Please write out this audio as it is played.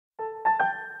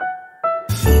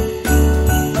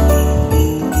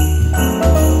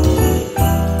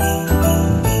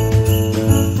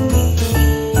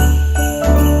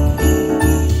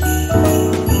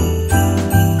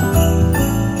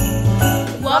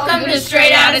Welcome to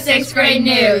Straight Outta 6th Grade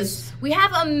News. We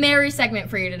have a merry segment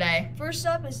for you today. First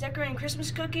up is decorating Christmas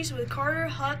cookies with Carter,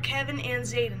 Huck, Kevin, and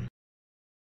Zayden.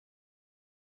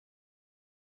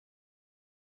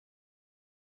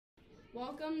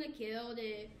 Welcome to Killed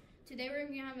It. Today we're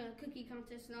going to have a cookie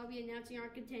contest and I'll be announcing our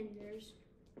contenders.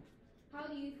 How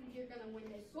do you think you're going to win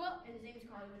this? Well, and his name is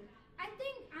Carter. I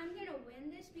think I'm going to win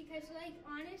this because,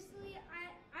 honestly, I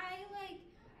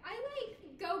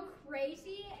go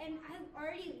crazy and I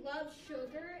already love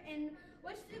sugar. And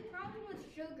what's the problem with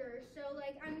sugar? So,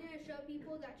 I'm going to show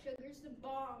people that sugar's the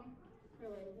bomb.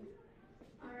 Relatable.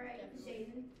 All right,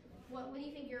 Zayden. What do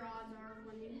you think your odds are of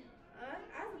winning? I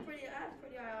have pretty high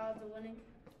odds of winning.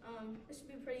 This should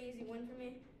be a pretty easy win for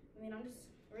me. I mean, I'm just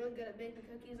really good at baking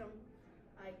cookies.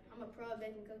 I'm a pro at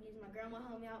baking cookies. My grandma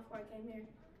helped me out before I came here,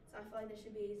 so I feel like this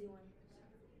should be an easy win.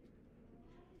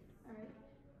 All right,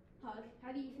 Huck,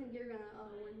 how do you think you're gonna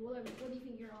win? What do you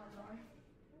think your odds are?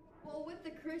 Well, with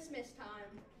the Christmas time,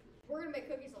 we're gonna make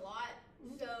cookies a lot.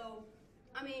 So,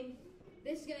 I mean,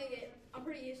 this is gonna I'm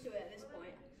pretty used to it at this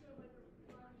point.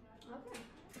 Okay.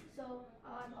 So,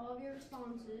 I like all of your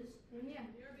responses, and yeah,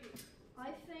 I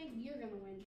think you're gonna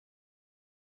win.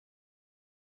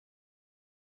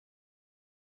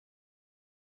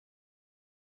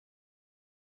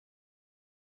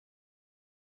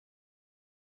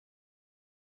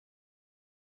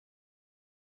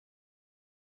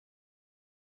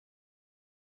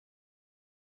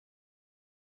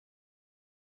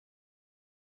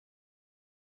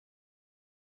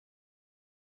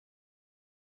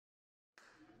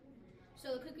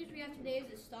 So the cookies we have today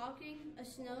is a stocking, a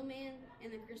snowman,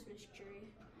 and a Christmas tree.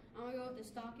 I'm gonna go with the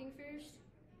stocking first.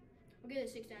 I'll give it a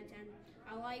 6 out of 10.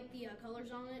 I like the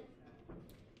colors on it.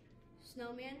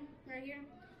 Snowman right here.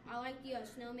 I like the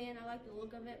snowman. I like the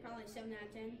look of it. Probably 7 out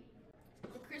of 10.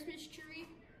 The Christmas tree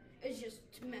is just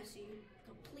messy,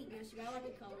 complete messy. But I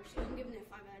like the colors, so I'm giving it a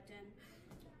 5 out of 10.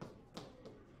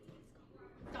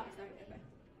 Stop. Okay.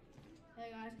 Hey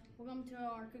guys, welcome to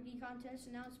our cookie contest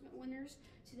announcement winners.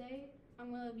 Today, I'm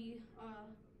going to be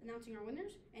announcing our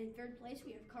winners. And in third place,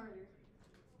 we have Carter.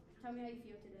 Tell me how you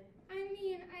feel today. I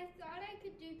mean, I thought I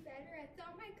could do better. I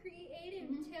thought my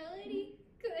creativity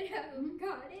could have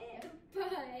got it, but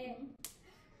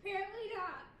apparently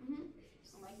not.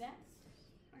 I like that.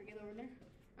 All right, get over there.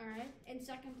 All right. In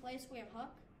second place, we have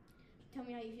Huck. Tell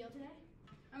me how you feel today.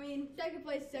 I mean, second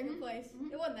place. It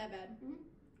wasn't that bad.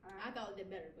 Right. I thought it did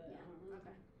better, but yeah.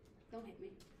 Okay. Don't hit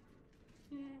me.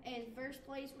 And first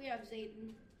place, we have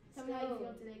Zayden. Tell me how you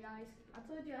feel today, guys. I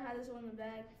told you I had this one in the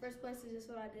bag. First place is just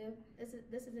what I do. This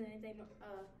isn't anything.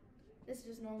 This is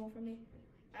just normal for me.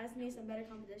 I just need some better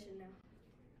competition now.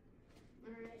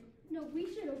 All right. No, we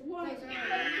should have won. That's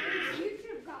right. You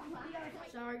should have got last.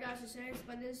 Sorry, guys, to say this,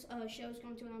 but this show's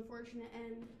come to an unfortunate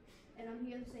end. And I'm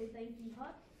here to say thank you,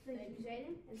 Huck. Thank you,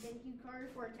 Zayden. And thank you,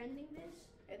 Carter, for attending this.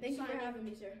 Thank you for having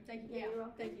me, sir. Thank you. Yeah.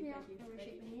 Thank you.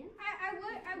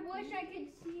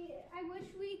 I wish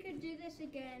we could do this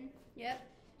again. Yep.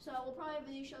 So we'll probably have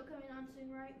a new show coming on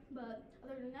soon, right? But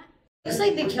other than that. Looks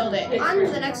like they killed it. On to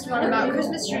the next one about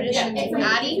Christmas traditions.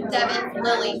 Addie, Devin,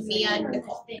 Lily, Mia, and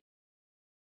Nicole.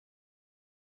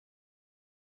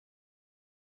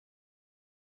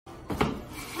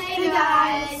 Hey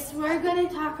guys, we're going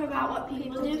to talk about what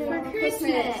people do for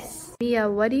Christmas. Mia,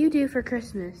 what do you do for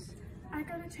Christmas? I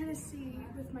go to Tennessee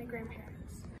with my grandparents.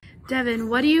 Devin,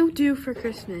 what do you do for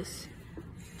Christmas?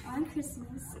 On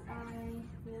Christmas, I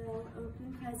will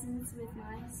open presents with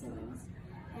my siblings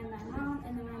and my mom,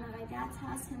 and then when I'm at my dad's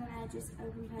house, him and I just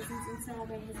open presents and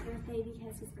celebrate his birthday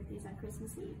because his birthday's on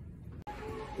Christmas Eve.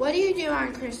 What do you do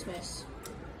on Christmas?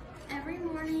 Every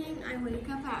morning, I wake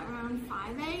up at around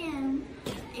 5 a.m.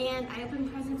 and I open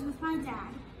presents with my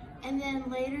dad. And then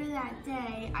later that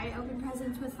day, I open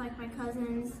presents with my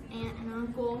cousins, aunt, and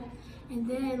uncle. And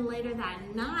then later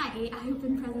that night, I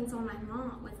open presents with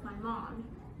my mom.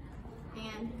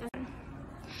 And that's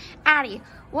Addie,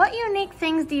 what unique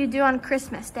things do you do on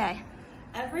Christmas Day?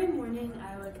 every morning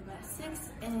I wake up at 6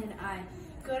 and I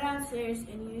go downstairs,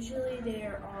 and usually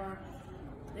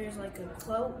there's like a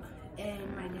cloak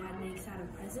and my dad makes out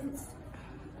of presents.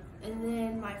 And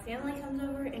then my family comes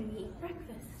over and we eat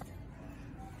breakfast.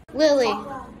 Lily,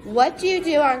 what do you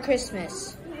do on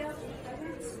Christmas?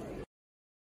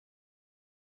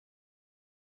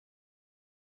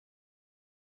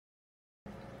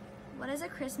 What is a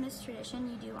Christmas tradition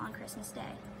you do on Christmas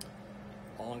Day?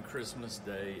 On Christmas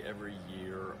Day every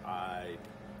year, I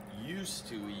used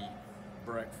to eat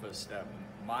breakfast at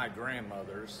my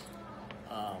grandmother's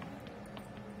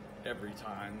every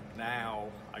time.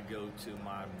 Now I go to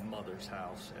my mother's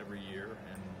house every year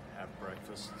and have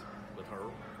breakfast with her,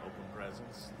 open presents.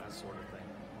 presents, that sort of thing.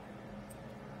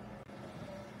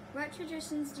 What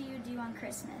traditions do you do on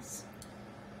Christmas?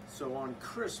 So on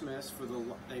Christmas,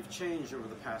 they've changed over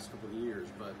the past couple of years,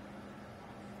 but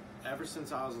ever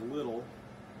since I was little,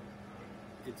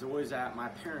 it's always at my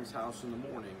parents' house in the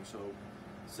morning. So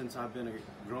since I've been a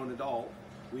grown adult,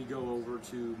 we go over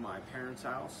to my parents'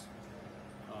 house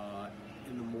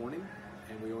in the morning,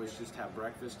 and we always just have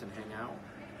breakfast and hang out.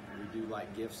 We do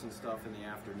like gifts and stuff in the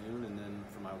afternoon, and then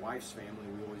for my wife's family,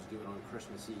 we always do it on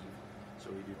Christmas Eve. So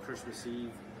we do Christmas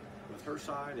Eve with her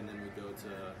side, and then we go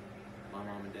to my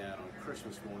mom and dad on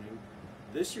Christmas morning.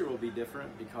 This year will be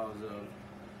different because of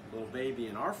little baby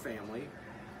in our family,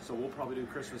 so we'll probably do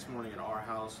Christmas morning at our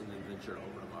house and then venture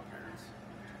over to my parents.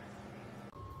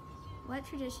 What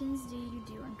traditions do you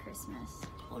do on Christmas?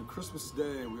 On Christmas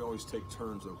Day, we always take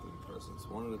turns opening presents,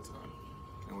 one at a time,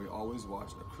 and we always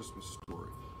watch A Christmas Story.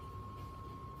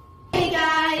 Hey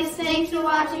guys, thanks for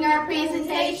watching our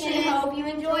presentation. Hope you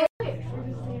enjoyed.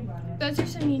 Those are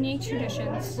some unique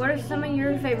traditions. What are some of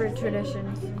your favorite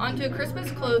traditions? On to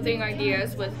Christmas clothing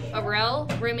ideas with Aurel,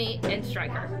 Remy, and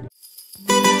Stryker.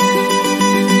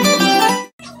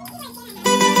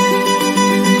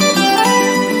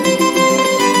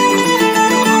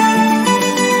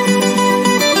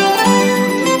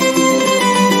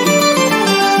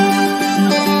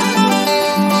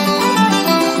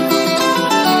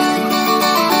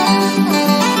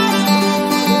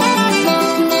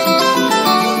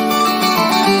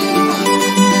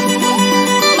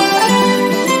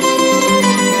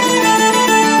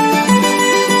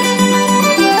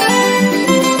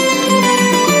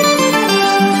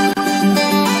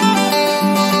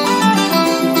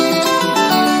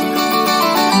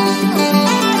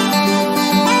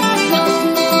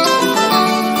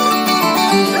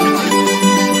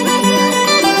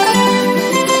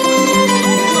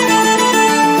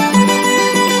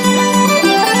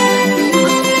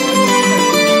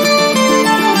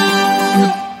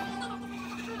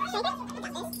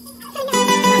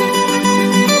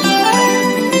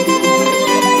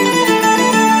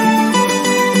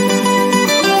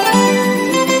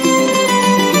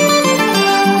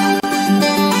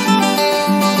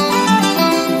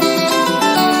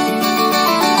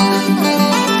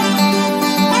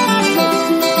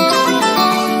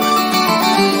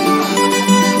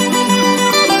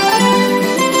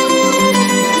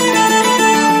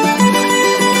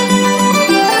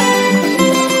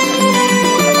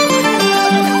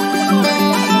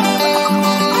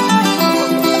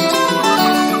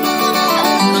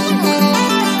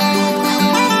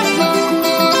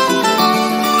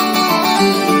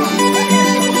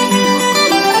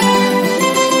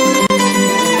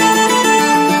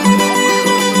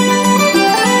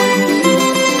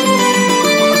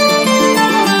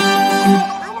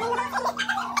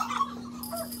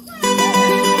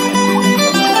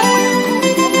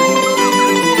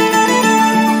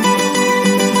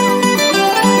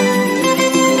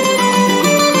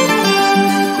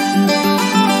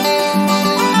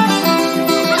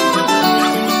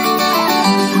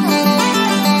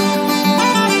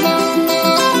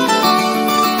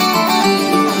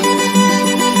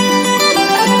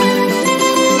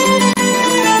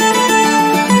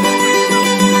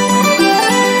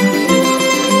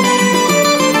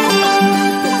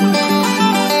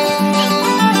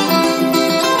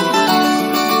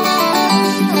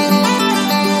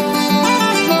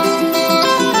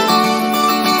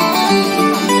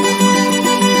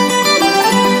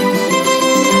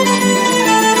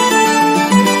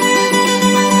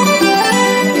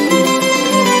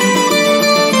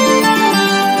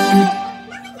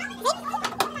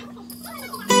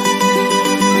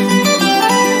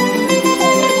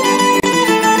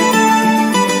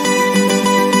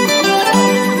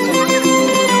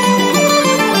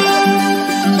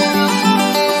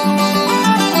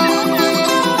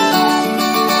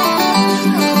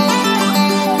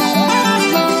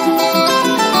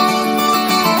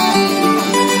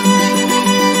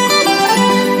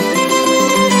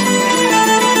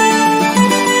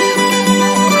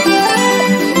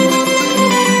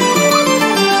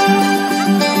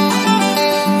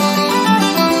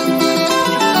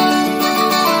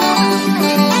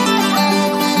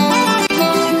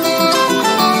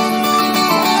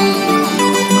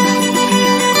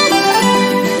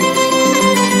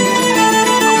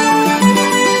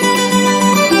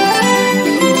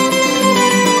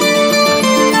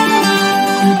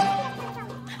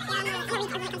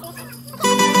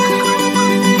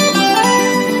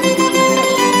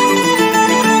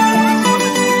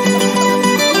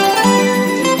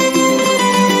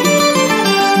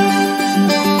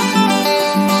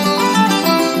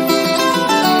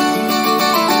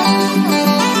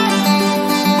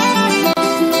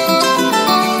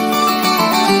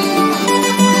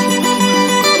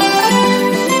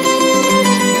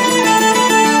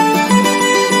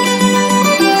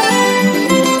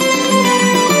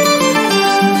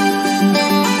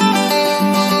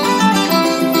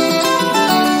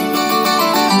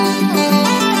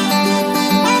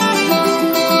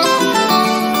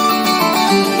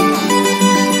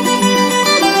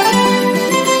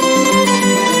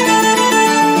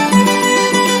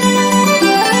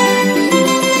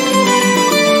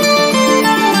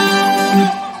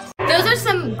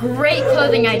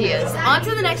 On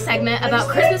to the next segment about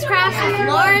Christmas crafts with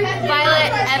Lauren,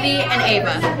 Violet, Evie, and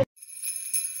Ava.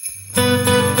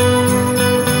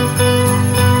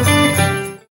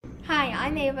 Hi,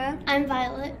 I'm Ava. I'm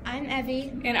Violet. I'm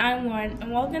Evie. And I'm Lauren,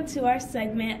 and welcome to our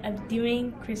segment of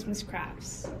doing Christmas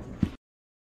crafts.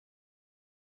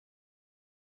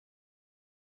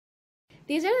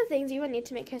 These are the things you will need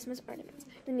to make Christmas ornaments.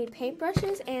 You'll need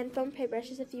paintbrushes and foam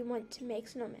paintbrushes if you want to make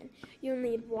snowmen. You'll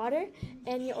need water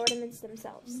and your ornaments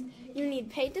themselves. You'll need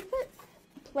plates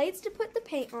to put the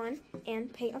paint on,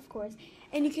 and paint of course.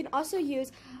 And you can also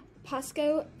use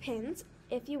Posco pins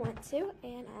if you want to,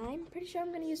 and I'm pretty sure I'm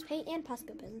going to use paint and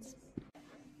Posco pins.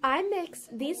 I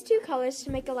mixed these two colors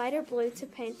to make a lighter blue to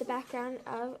paint the background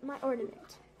of my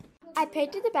ornament. I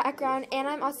painted the background, and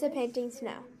I'm also painting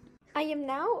snow. I am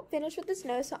now finished with the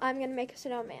snow, so I'm going to make a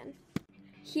snowman.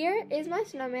 Here is my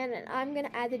snowman, and I'm going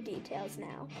to add the details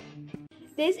now.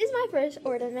 This is my first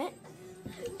ornament,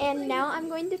 and now I'm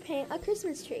going to paint a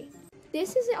Christmas tree.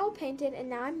 This is it all painted, and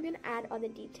now I'm going to add all the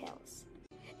details.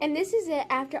 And this is it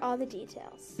after all the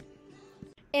details.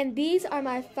 And these are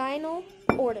my final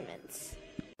ornaments.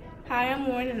 Hi, I'm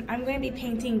Lauren, and I'm going to be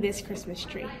painting this Christmas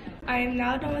tree. I am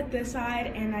now done with this side,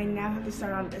 and I now have to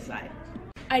start on this side.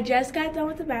 I just got done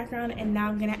with the background, and now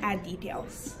I'm going to add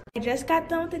details. I just got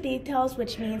done with the details,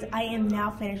 which means I am now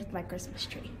finished with my Christmas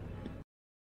tree.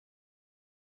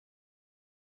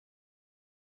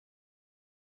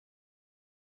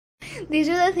 These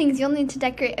are the things you'll need to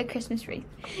decorate a Christmas wreath.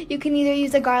 You can either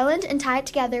use a garland and tie it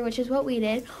together, which is what we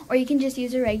did, or you can just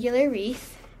use a regular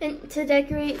wreath. And to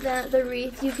decorate the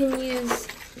wreath, you can use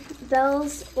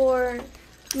bells or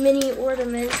mini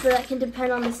ornaments, but that can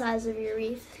depend on the size of your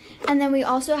wreath. And then we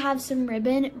also have some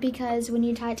ribbon, because when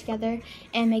you tie it together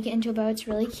and make it into a bow, it's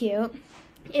really cute.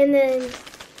 And then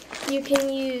you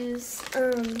can use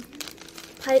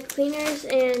pipe cleaners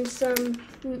and some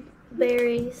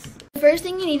berries. The first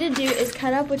thing you need to do is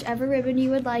cut up whichever ribbon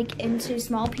you would like into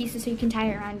small pieces so you can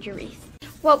tie it around your wreath.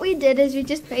 What we did is we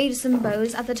just made some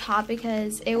bows at the top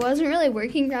because it wasn't really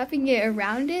working wrapping it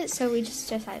around it, so we just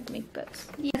decided to make bows.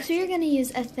 Next we are going to use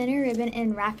a thinner ribbon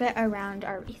and wrap it around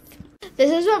our wreath.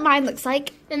 This is what mine looks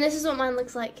like, and this is what mine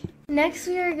looks like. Next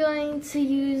we are going to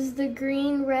use the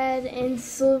green, red, and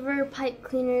silver pipe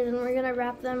cleaners, and we're going to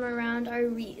wrap them around our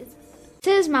wreath.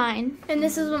 This is mine, and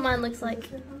this is what mine looks like.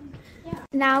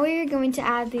 Now we are going to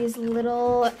add these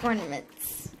little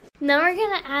ornaments. Now we're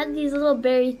going to add these little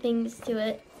berry things to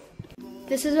it.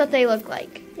 This is what they look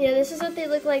like. Yeah, this is what they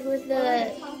look like with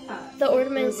the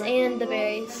ornaments and the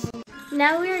berries.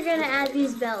 Now we are going to add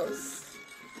these bells.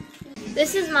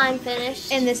 This is mine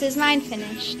finished. And this is mine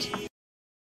finished.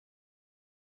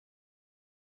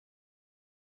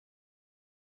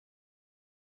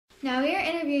 Now we are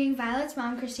interviewing Violet's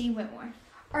mom, Christine Whitmore.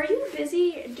 Are you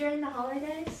busy during the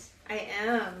holidays? I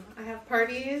am. I have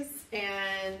parties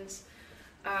and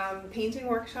painting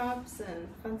workshops and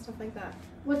fun stuff like that.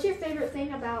 What's your favorite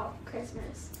thing about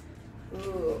Christmas?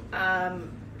 Ooh,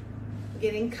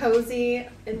 getting cozy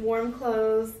in warm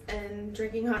clothes and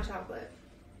drinking hot chocolate.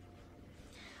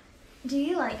 Do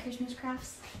you like Christmas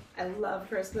crafts? I love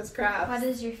Christmas crafts. What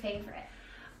is your favorite?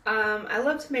 I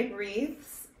love to make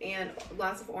wreaths and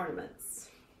lots of ornaments.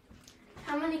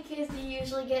 How many kids do you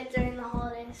usually get during the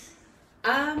holidays?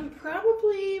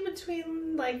 Probably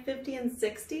between like 50 and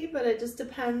 60, but it just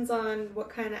depends on what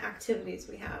kind of activities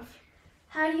we have.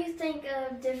 How do you think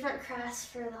of different crafts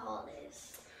for the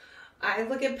holidays? I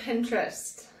look at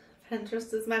Pinterest.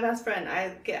 Pinterest is my best friend.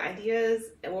 I get ideas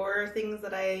or things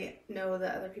that I know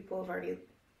that other people have already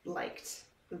liked,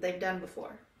 that they've done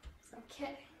before. So.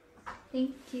 Okay.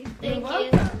 Thank you. You're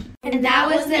welcome. And that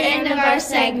was the end of our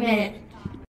segment.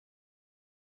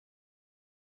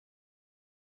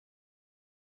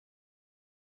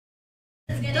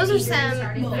 Those are some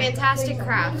fantastic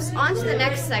crafts. On to the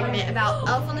next segment about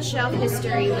Elf on the Shelf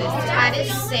history with Titus,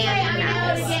 Sam, and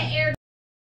Max.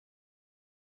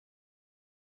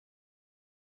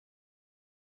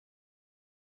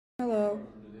 Hello,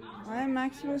 I am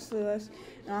Maximus Lewis,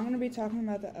 and I'm going to be talking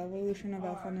about the evolution of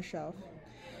Elf on the Shelf.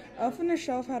 Elf on the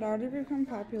Shelf had already become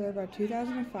popular by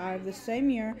 2005, the same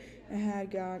year it had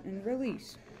gotten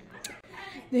released.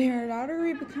 They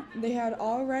had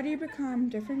already become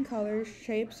different colors,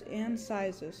 shapes, and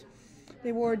sizes.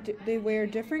 They wear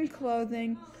different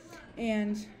clothing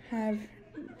and have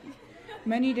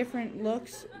many different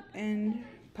looks and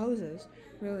poses.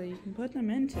 Really, you can put them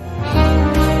into.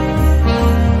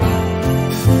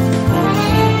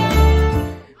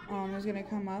 Is going to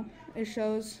come up. It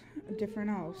shows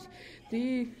different elves.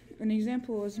 An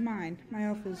example is mine. My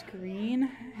elf is green,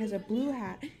 has a blue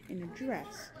hat, and a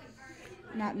dress.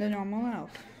 Not the normal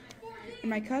elf. And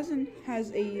my cousin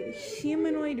has a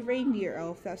humanoid reindeer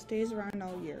elf that stays around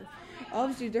all year.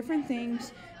 Elves do different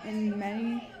things in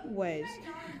many ways.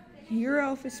 Your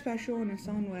elf is special in its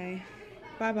own way.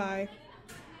 Bye-bye.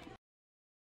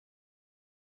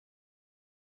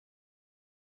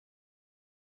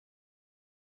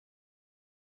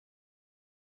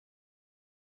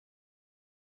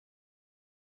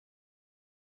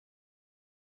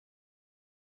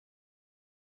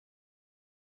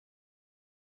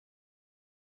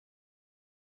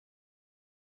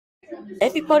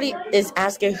 Everybody is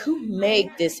asking who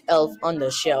made this elf on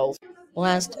the shelf.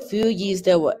 Last few years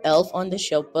there were elf on the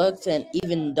shelf books and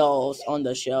even dolls on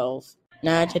the shelf.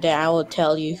 Now today I will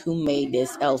tell you who made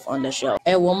this elf on the shelf.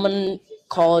 A woman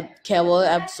called Carol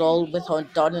Absol with her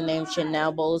daughter named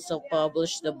Chanel Bowles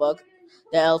published the book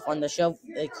The Elf on the Shelf,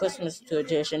 a Christmas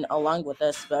tradition, along with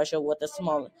a special with a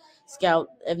small scout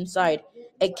inside.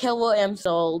 A Carol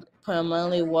Absol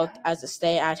permanently worked as a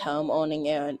stay-at-home, owning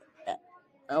an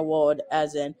award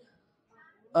as an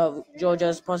of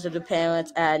Georgia's positive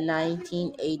parents at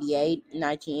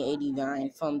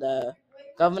 1988-1989 from the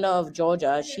governor of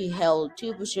Georgia. She held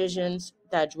two positions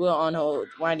that drew on her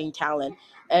writing talent: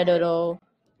 editor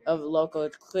of local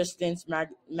Christian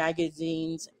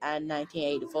magazines at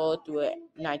 1984 through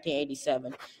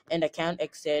 1987, and account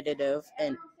executive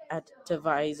and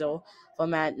advisor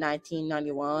from at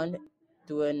 1991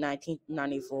 through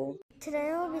 1994.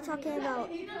 Today we'll be talking about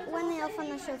when the Elf on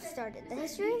the Shelf started. The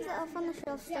history of the Elf on the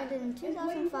Shelf started in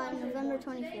 2005, November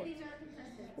 24th.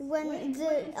 When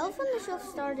the Elf on the Shelf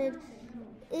started,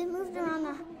 it moved around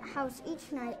the house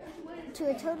each night to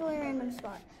a totally random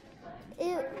spot.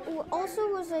 It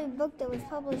also was a book that was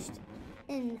published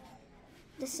in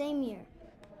the same year.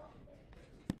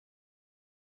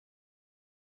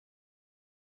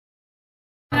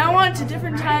 Now on to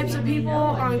different types of people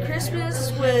on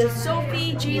Christmas with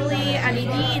Sophie, Julie, Addie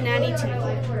D, and Addie T.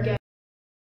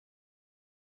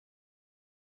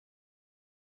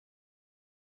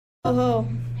 Hello.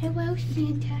 Hello,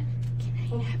 Santa. Can I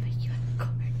have a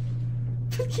unicorn?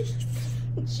 Please.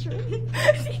 Sure.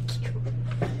 Thank you.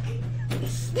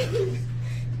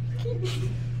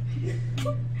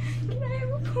 Can I have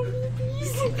a pony,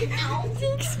 please?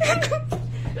 Thanks.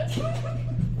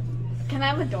 Can I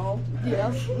have a doll?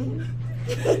 Yes. Can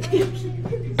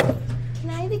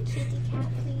I have a kitty cat,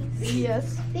 please?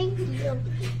 Yes. Thank you.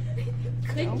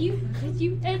 Could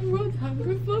you end world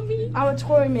hunger for me? I'm a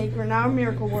toy maker, now a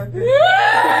miracle worker.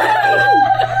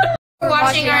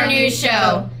 Watching our new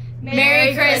show.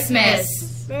 Merry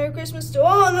Christmas. Merry Christmas to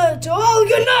all,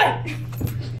 good night.